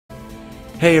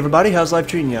Hey everybody, how's life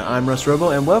treating ya? I'm Russ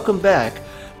Robo, and welcome back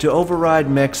to Override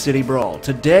Mech City Brawl.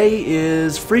 Today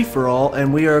is free-for-all,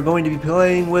 and we are going to be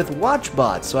playing with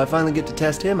WatchBot, so I finally get to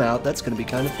test him out. That's going to be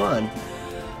kind of fun.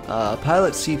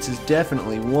 Pilot seats is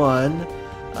definitely one.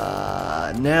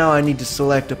 Now I need to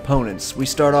select opponents. We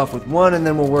start off with one, and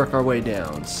then we'll work our way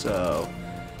down. So,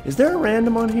 is there a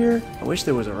random on here? I wish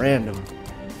there was a random.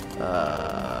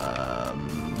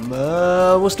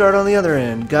 We'll start on the other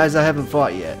end. Guys I haven't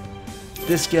fought yet.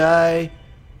 This guy...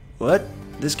 What?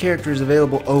 This character is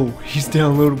available... Oh, he's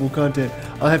downloadable content.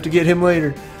 I'll have to get him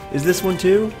later. Is this one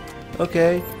too?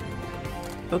 Okay.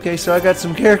 Okay, so I got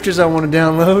some characters I want to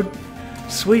download.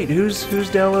 Sweet. Who's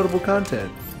downloadable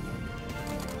content?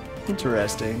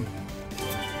 Interesting.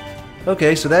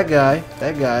 Okay, so that guy,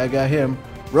 I got him.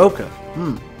 Roka.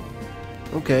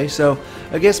 Okay, so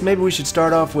I guess maybe we should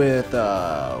start off with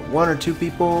one or two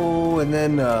people, and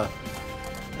then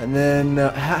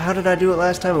how did I do it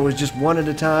last time? It was just one at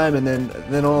a time, and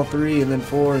then all three, and then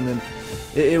four, and then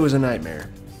it was a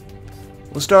nightmare.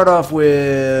 We'll start off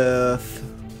with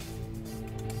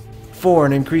four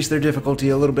and increase their difficulty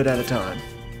a little bit at a time.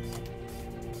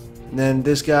 And then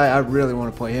this guy, I really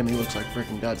want to play him. He looks like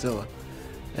freaking Godzilla.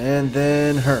 And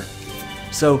then her.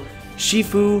 So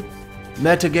Shifu,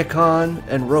 Metagekon,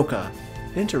 and Roka.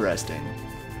 Interesting.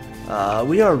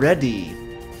 We are ready.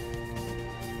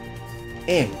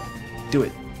 And do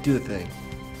it. Do the thing.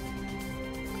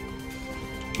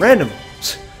 Random.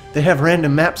 They have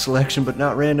random map selection, but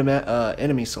not random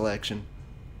enemy selection.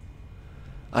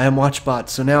 I am WatchBot,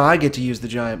 so now I get to use the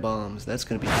giant bombs. That's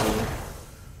gonna be cool.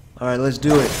 Alright, let's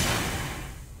do it.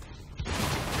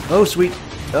 Oh, sweet.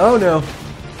 Oh, no.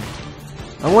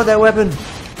 I want that weapon.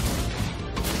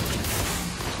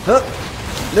 Huh.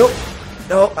 Nope.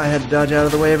 Oh, I had to dodge out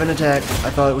of the way of an attack.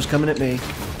 I thought it was coming at me.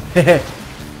 Heh.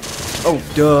 Oh,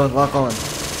 duh, lock on.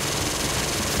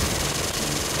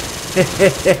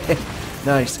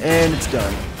 Nice, and it's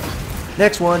done.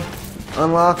 Next one.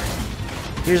 Unlock.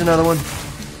 Here's another one.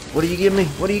 What do you give me?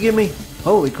 What do you give me?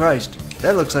 Holy Christ.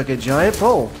 That looks like a giant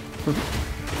pole.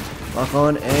 Lock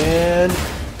on, and...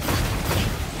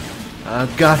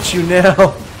 I've got you now.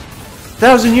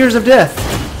 1,000 years of death.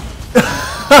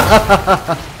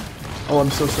 Oh, I'm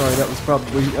so sorry. That was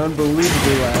probably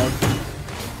unbelievably loud.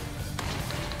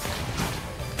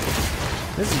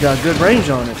 This has got good range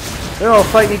on it. They're all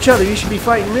fighting each other. You should be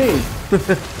fighting me.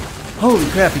 Holy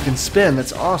crap, he can spin.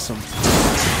 That's awesome.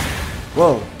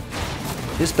 Whoa.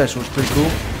 His special is pretty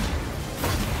cool.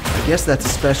 I guess that's a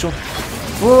special.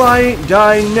 Flying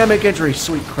dynamic entry.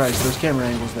 Sweet Christ, those camera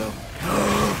angles, though.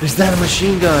 Is that a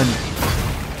machine gun?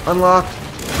 Unlock.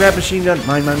 Grab machine gun.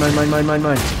 Mine, mine, mine, mine, mine, mine,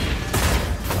 mine.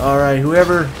 Alright,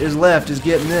 whoever is left is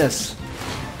getting this.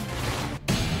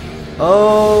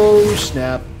 Oh,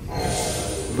 snap.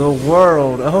 The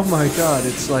world. Oh my god,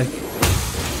 it's like...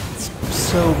 It's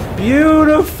so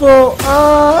beautiful.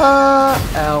 Ah!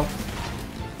 Ow.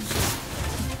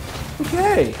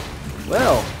 Okay.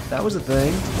 Well, that was a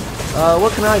thing.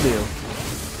 What can I do?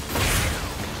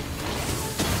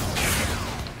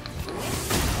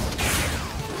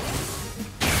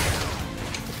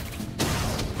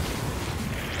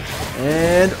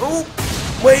 And, oh,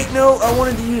 wait, no, I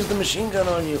wanted to use the machine gun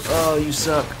on you. Oh, you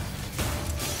suck.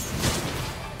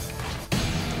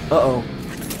 Uh-oh,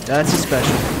 that's a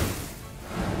special.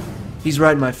 He's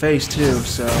right in my face, too,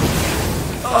 so.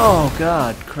 Oh,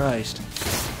 God, Christ.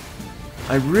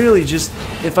 I really just,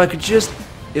 if I could just,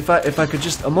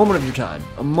 a moment of your time.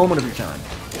 A moment of your time.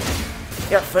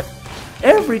 Yeah, but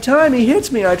every time he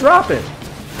hits me, I drop it.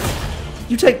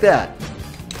 You take that.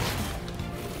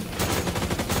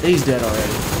 He's dead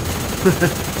already.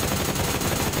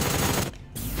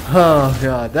 Oh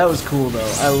god, that was cool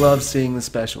though. I love seeing the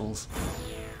specials.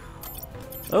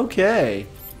 Okay.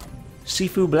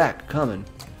 Sifu Black coming.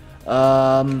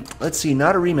 Let's see,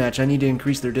 not a rematch. I need to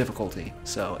increase their difficulty.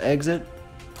 So, exit.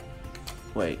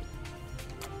 Wait.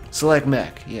 Select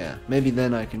mech. Yeah, maybe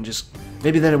then I can just...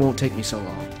 Maybe then it won't take me so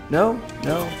long. No?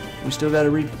 No. We still gotta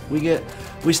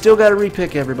we still gotta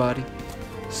repick everybody.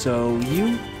 So,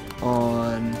 you...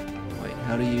 on, wait,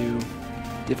 how do you,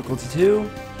 difficulty 2,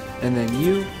 and then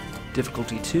you,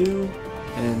 difficulty 2,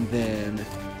 and then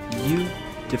you,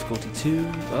 difficulty 2,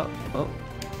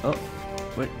 oh,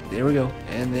 wait, there we go,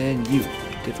 and then you,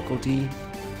 difficulty,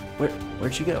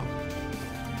 where'd she go?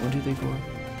 1, 2, 3, 4,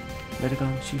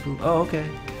 Metacon, Shifu, oh, okay,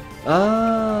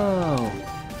 oh,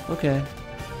 okay,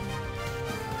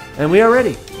 and we are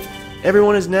ready.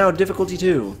 Everyone is now difficulty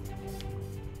 2.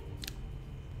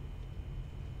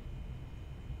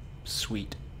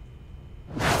 Sweet.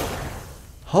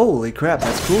 Holy crap,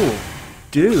 that's cool.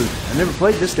 Dude, I've never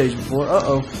played this stage before.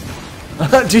 Uh-oh.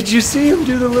 Did you see him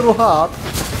do the little hop?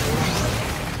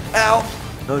 Ow!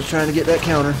 I was trying to get that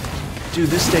counter. Dude,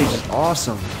 this stage is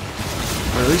awesome.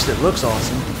 Or at least it looks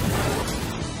awesome.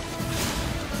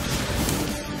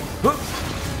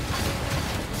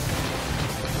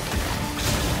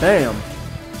 Bam!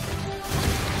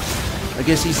 I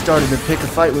guess he started to pick a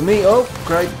fight with me. Oh,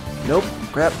 crap. Nope.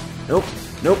 Crap. Nope.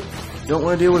 Nope. Don't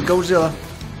want to deal with Godzilla.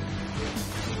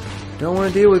 Don't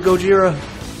want to deal with Gojira.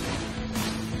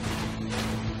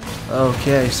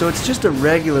 Okay, so it's just a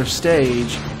regular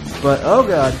stage, but oh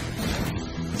god.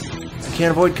 I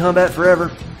can't avoid combat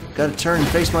forever. Gotta turn and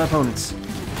face my opponents.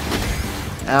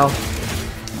 Ow.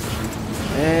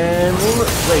 And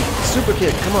wait, super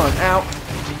kick, come on, ow.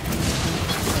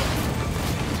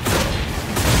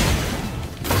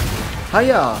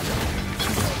 Hiya!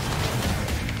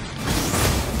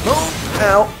 Oh,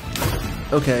 ow.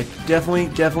 Okay, definitely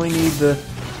need the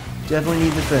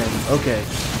thing. Okay.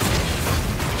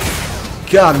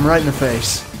 Got him right in the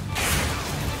face.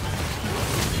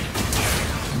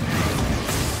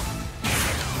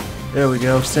 There we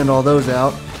go. Send all those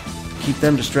out. Keep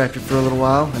them distracted for a little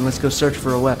while, and let's go search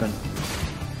for a weapon.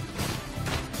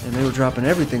 And they were dropping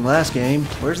everything last game.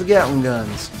 Where's the Gatling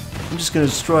guns? I'm just gonna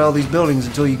destroy all these buildings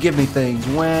until you give me things.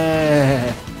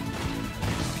 Wah!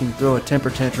 Can throw a temper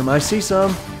tantrum. I see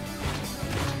some.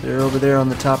 They're over there on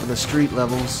the top of the street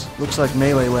levels. Looks like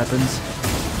melee weapons.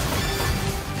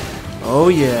 Oh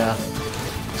yeah.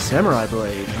 Samurai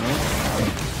blade,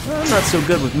 huh? I'm not so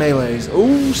good with melees.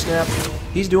 Oh snap.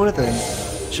 He's doing a thing.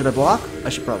 Should I block? I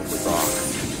should probably block.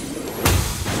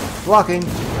 Blocking.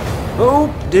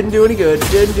 Oh, didn't do any good.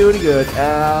 Didn't do any good.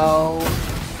 Ow.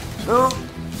 Oh.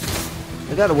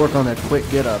 I gotta work on that quick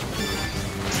get up.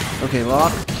 Okay,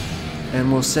 lock.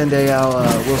 And we'll send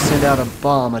out a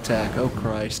bomb attack. Oh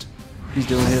Christ. He's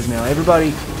doing his now.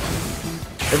 Everybody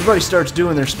starts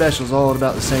doing their specials all at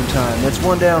about the same time. That's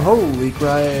one down. Holy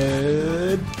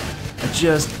crap. I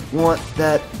just want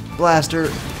that blaster.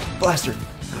 Blaster.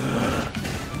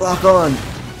 Lock on.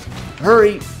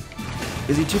 Hurry.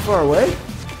 Is he too far away?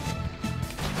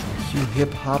 You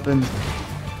hip hopping.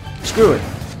 Screw it.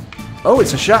 Oh,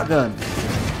 it's a shotgun.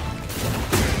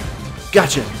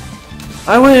 Gotcha.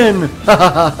 I win.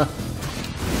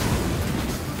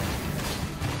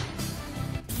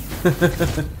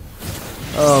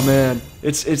 Oh man,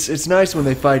 it's nice when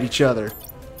they fight each other.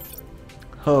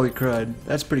 Holy crud,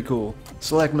 that's pretty cool.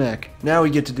 Select mech. Now we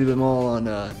get to do them all on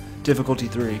difficulty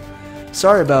 3.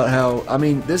 Sorry about how, I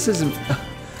mean, this isn't,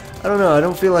 I don't know, I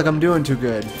don't feel like I'm doing too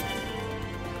good.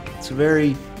 It's a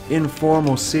very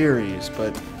informal series,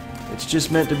 but it's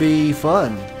just meant to be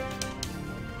fun.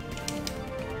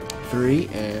 3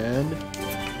 and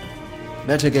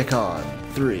Metagekon.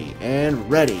 3 and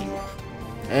ready.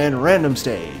 And random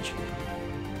stage.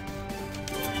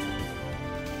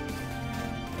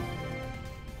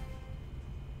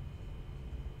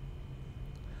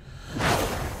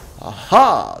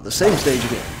 Aha! The same stage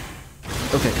again.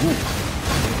 Okay. Ooh.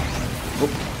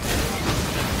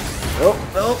 Oh.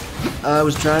 Oh. I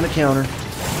was trying to counter,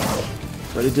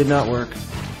 but it did not work.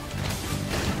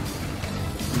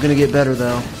 I'm gonna get better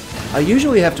though. I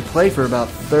usually have to play for about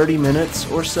 30 minutes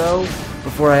or so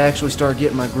before I actually start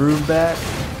getting my groove back.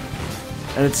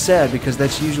 And it's sad because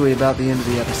that's usually about the end of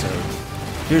the episode.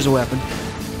 Here's a weapon.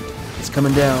 It's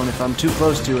coming down. If I'm too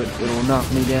close to it, it will knock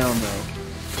me down though.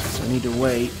 So I need to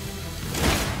wait.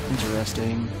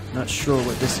 Interesting. Not sure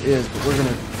what this is, but we're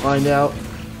gonna find out.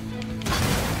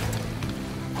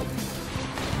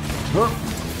 Huh.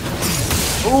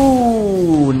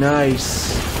 Ooh,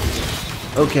 nice.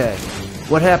 Okay.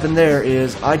 What happened there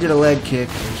is I did a leg kick,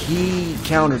 he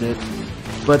countered it,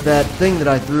 but that thing that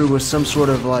I threw was some sort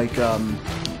of like, oh,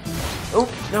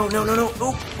 no,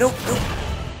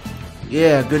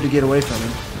 yeah, good to get away from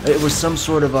him. It was some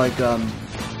sort of like,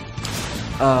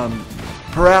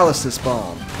 paralysis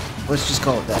bomb. Let's just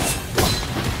call it that.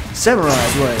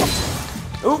 Samurai blade.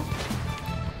 Oh.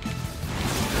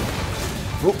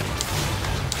 Oh.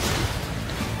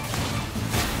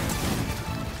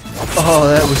 Oh,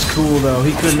 that was cool though.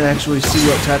 He couldn't actually see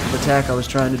what type of attack I was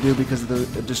trying to do because of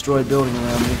the destroyed building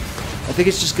around me. I think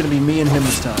it's just going to be me and him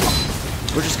this time.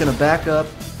 We're just going to back up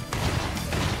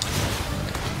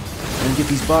and get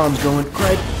these bombs going.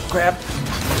 Crap.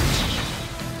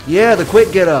 Yeah, the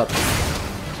quick get up.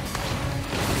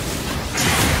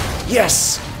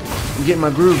 Yes! I'm getting my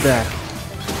groove back.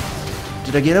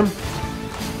 Did I get him?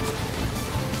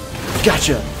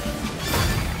 Gotcha!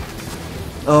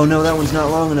 Oh no, that one's not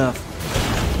long enough.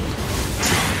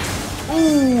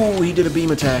 Ooh, he did a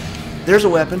beam attack. There's a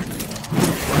weapon.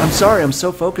 I'm sorry, I'm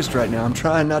so focused right now. I'm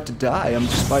trying not to die. I'm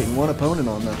just fighting one opponent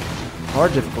on the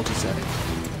Hard difficulty setting.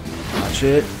 Watch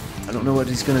it. I don't know what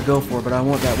he's gonna go for, but I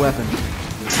want that weapon.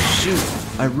 Shoot.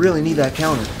 I really need that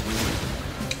counter.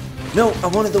 No, I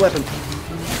wanted the weapon.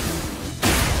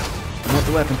 I want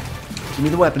the weapon. Give me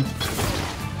the weapon.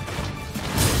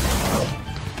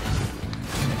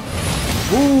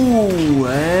 Ooh,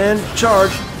 and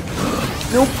charge.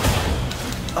 Nope.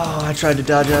 Oh, I tried to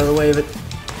dodge out of the way of it.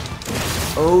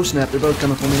 Oh, snap. They're both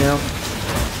coming for me now.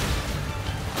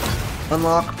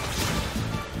 Unlock.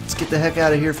 Let's get the heck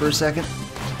out of here for a second.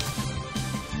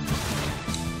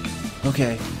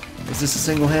 Okay. Is this a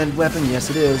single-handed weapon? Yes,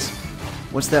 it is.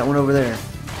 What's that one over there?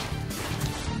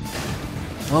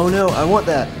 Oh, no. I want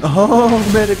that. Oh,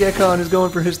 Metagekon is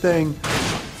going for his thing.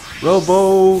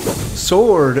 Robo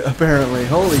sword, apparently.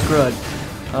 Holy crud.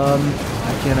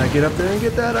 Can I get up there and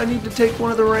get that? I need to take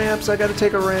one of the ramps. I gotta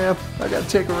take a ramp. I gotta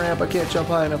take a ramp. I can't jump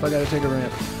high enough. I gotta take a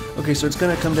ramp. Okay, so it's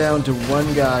gonna come down to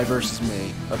one guy versus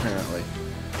me, apparently.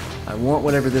 I want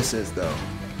whatever this is, though.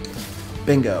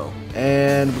 Bingo.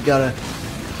 And we gotta...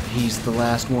 He's the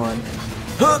last one.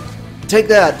 Huh! Take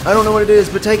that! I don't know what it is,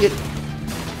 but take it!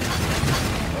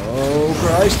 Oh,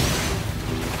 Christ.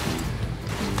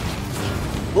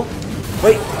 Oh,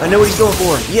 wait, I know what he's going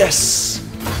for. Yes!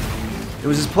 It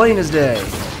was as plain as day.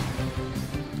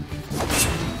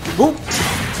 Whoop!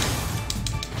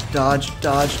 Dodge,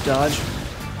 dodge, dodge.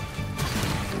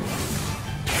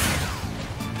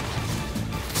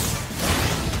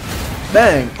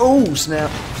 Bang! Oh, snap.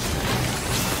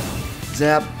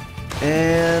 Zap.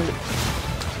 And...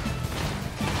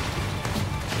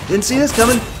 Didn't see this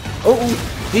coming. Oh,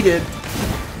 he did.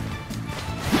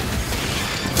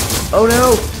 Oh,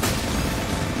 no!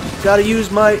 Gotta use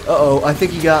my... Uh-oh, I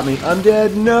think he got me. I'm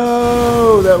dead.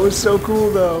 No! That was so cool,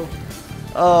 though.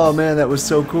 Oh, man, that was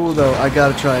so cool, though. I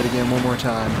gotta try it again one more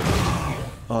time.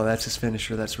 Oh, that's his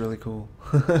finisher. That's really cool.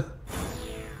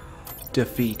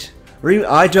 Defeat.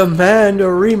 I demand a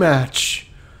rematch.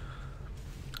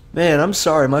 Man, I'm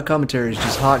sorry. My commentary is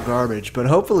just hot garbage, but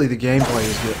hopefully the gameplay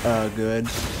is good.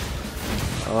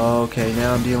 Okay,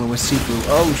 now I'm dealing with Sifu.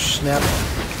 Oh, snap.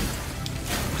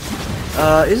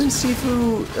 Isn't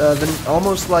Sifu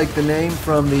almost like the name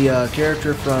from the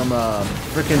character from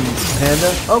frickin'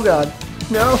 Panda? Oh god,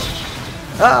 no!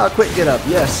 Ah, quick get up,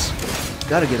 yes!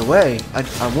 Gotta get away.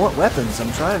 I want weapons.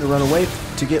 I'm trying to run away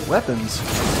to get weapons.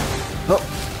 Oh!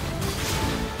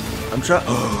 I'm trying.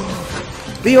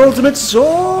 The ultimate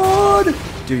sword!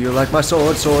 Do you like my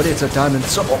sword? Sword, it's a diamond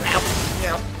sword. Oh, ow!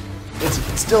 Ow. It's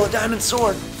still a diamond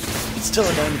sword. It's still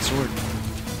a diamond sword.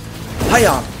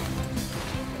 Hiya!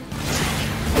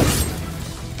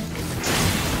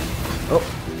 Oh,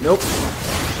 nope.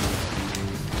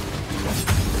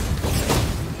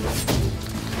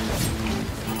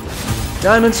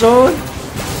 Diamond sword!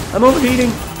 I'm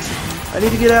overheating! I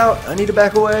need to get out. I need to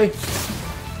back away.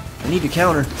 I need to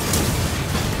counter.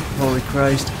 Holy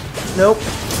Christ. Nope.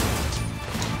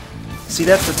 See,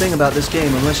 that's the thing about this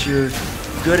game. Unless you're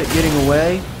good at getting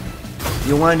away,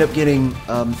 you'll wind up getting...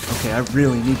 okay, I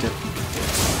really need to...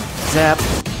 Zap.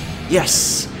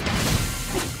 Yes!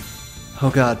 Oh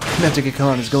god,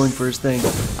 Metagekon is going for his thing.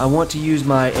 I want to use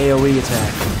my AoE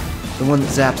attack. The one that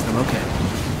zaps them, okay.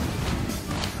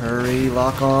 Hurry,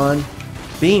 lock on.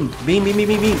 Beam! Beam, beam, beam,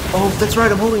 beam, beam! Oh, that's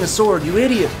right, I'm holding a sword, you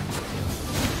idiot!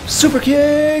 Super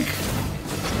kick!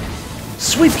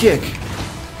 Sweep kick!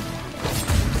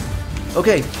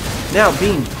 Okay, now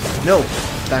beam. No,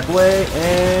 back away,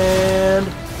 and...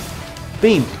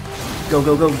 Beam! Go,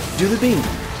 go, go, do the beam!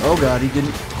 Oh god, he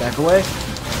didn't. Back away.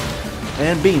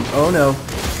 And beam. Oh no.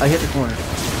 I hit the corner.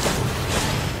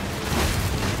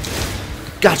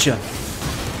 Gotcha.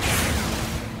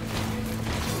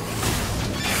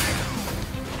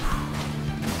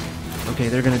 Okay,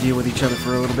 they're gonna deal with each other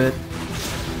for a little bit.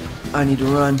 I need to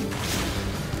run.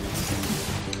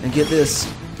 And get this.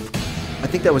 I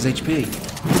think that was HP.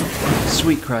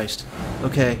 Sweet Christ.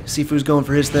 Okay, Sifu's going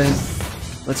for his thing.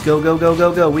 Let's go, go, go,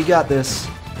 go, go. We got this.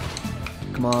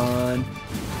 Come on.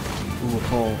 Ooh, a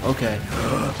pole. Okay.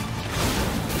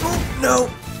 Oh, no!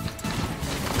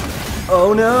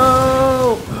 Oh,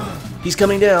 no! He's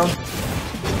coming down.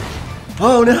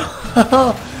 Oh, no!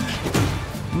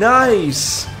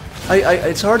 Nice!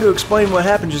 It's hard to explain what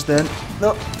happened just then.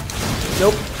 Nope.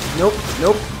 Nope. Nope.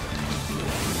 Nope.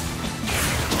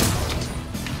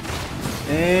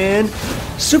 And...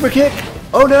 Super kick!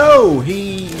 Oh, no!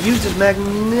 He used his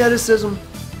magneticism.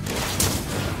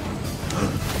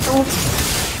 Oh.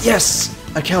 Yes!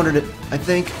 I countered it, I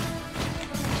think.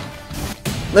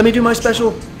 Let me do my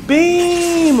special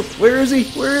beam! Where is he?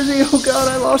 Where is he? Oh god,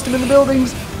 I lost him in the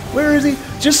buildings. Where is he?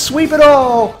 Just sweep it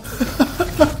all!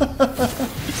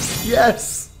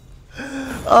 Yes!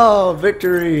 Oh,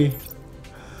 victory.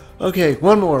 Okay,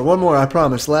 one more, I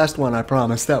promise. Last one, I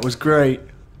promise. That was great.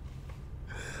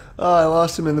 Oh, I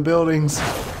lost him in the buildings.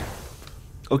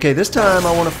 Okay, this time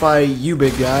I want to fight you,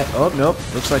 big guy. Oh, nope.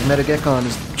 Looks like Metagekon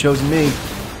has chosen me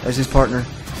as his partner.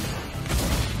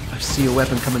 I see a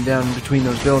weapon coming down in between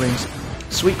those buildings.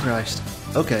 Sweet Christ.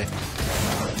 Okay.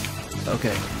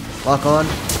 Okay. Lock on.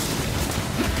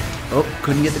 Oh,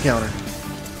 couldn't get the counter.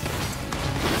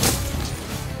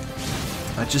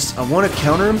 I want to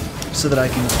counter him so that I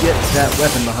can get that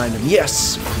weapon behind him.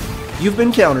 Yes! You've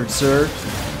been countered, sir.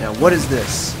 Now, what is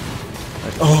this?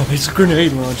 Oh, it's a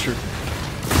grenade launcher.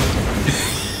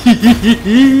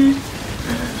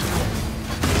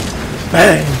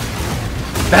 Bang!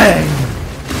 Bang!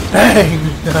 Bang!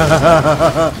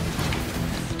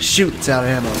 Shoot, it's out of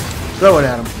ammo. Throw it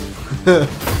at him.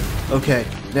 Okay,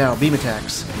 now beam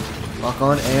attacks. Lock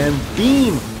on and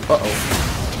beam!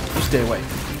 Uh-oh. You stay away.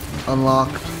 Unlock.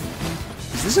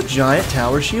 Is this a giant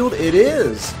tower shield? It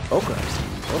is! Oh, Christ.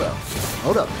 Hold up.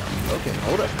 Hold up now. Okay,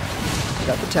 hold up now.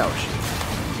 Got the tower shield.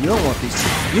 You don't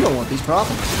want these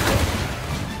problems.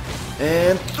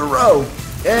 And throw!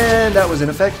 And that was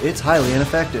ineffective. It's highly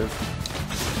ineffective.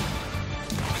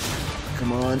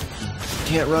 Come on.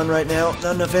 Can't run right now.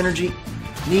 Not enough energy.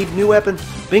 Need new weapon.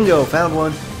 Bingo! Found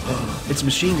one. It's a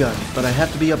machine gun, but I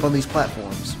have to be up on these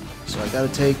platforms. So I gotta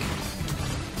take...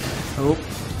 Oh.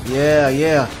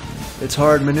 Yeah. It's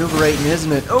hard maneuverating,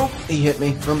 isn't it? Oh, he hit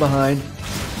me from behind.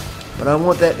 But I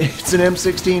want that. It's an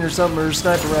M16 or something, or a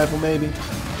sniper rifle maybe.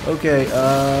 Okay,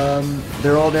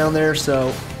 they're all down there,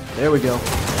 so there we go.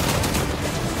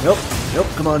 Nope,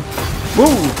 come on.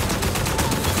 Move!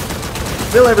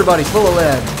 Fill everybody full of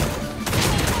lead.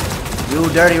 You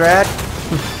dirty rat.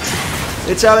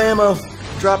 It's out of ammo.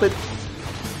 Drop it.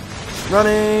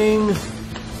 Running.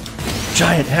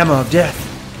 Giant hammer of death.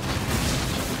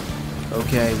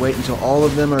 Okay, wait until all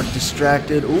of them are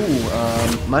distracted.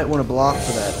 Ooh, might want to block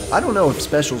for that. I don't know if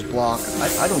specials block.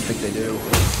 I don't think they do.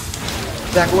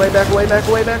 Back away, back away, back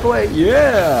away, back away.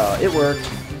 Yeah, it worked.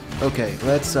 Okay,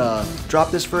 let's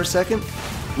drop this for a second.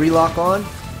 Relock on,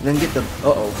 and then get the...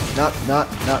 Uh-oh,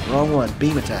 not wrong one.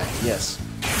 Beam attack, yes.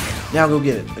 Now go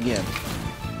get it, again.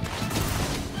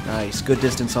 Nice, good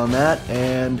distance on that,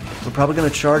 and we're probably going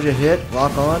to charge a hit,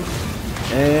 lock on,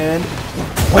 and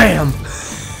wham!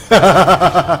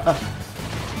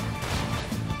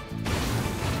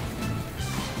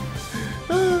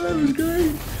 Oh, that was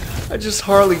great. I just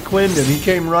Harley Quinned him. He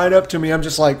came right up to me. I'm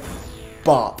just like,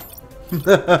 bop.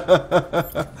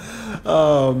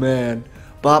 Oh, man.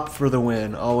 Bop for the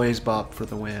win. Always bop for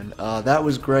the win. That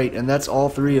was great, and that's all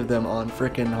three of them on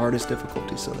frickin' hardest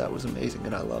difficulty, so that was amazing,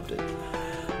 and I loved it.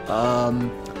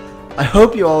 I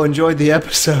hope you all enjoyed the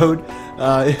episode.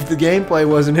 If the gameplay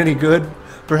wasn't any good,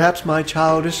 perhaps my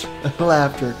childish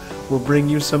laughter will bring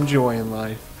you some joy in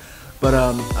life. But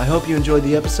I hope you enjoyed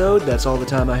the episode. That's all the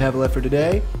time I have left for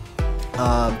today.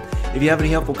 If you have any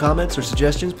helpful comments or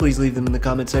suggestions, please leave them in the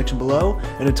comment section below.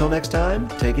 And until next time,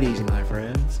 take it easy, my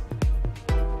friends.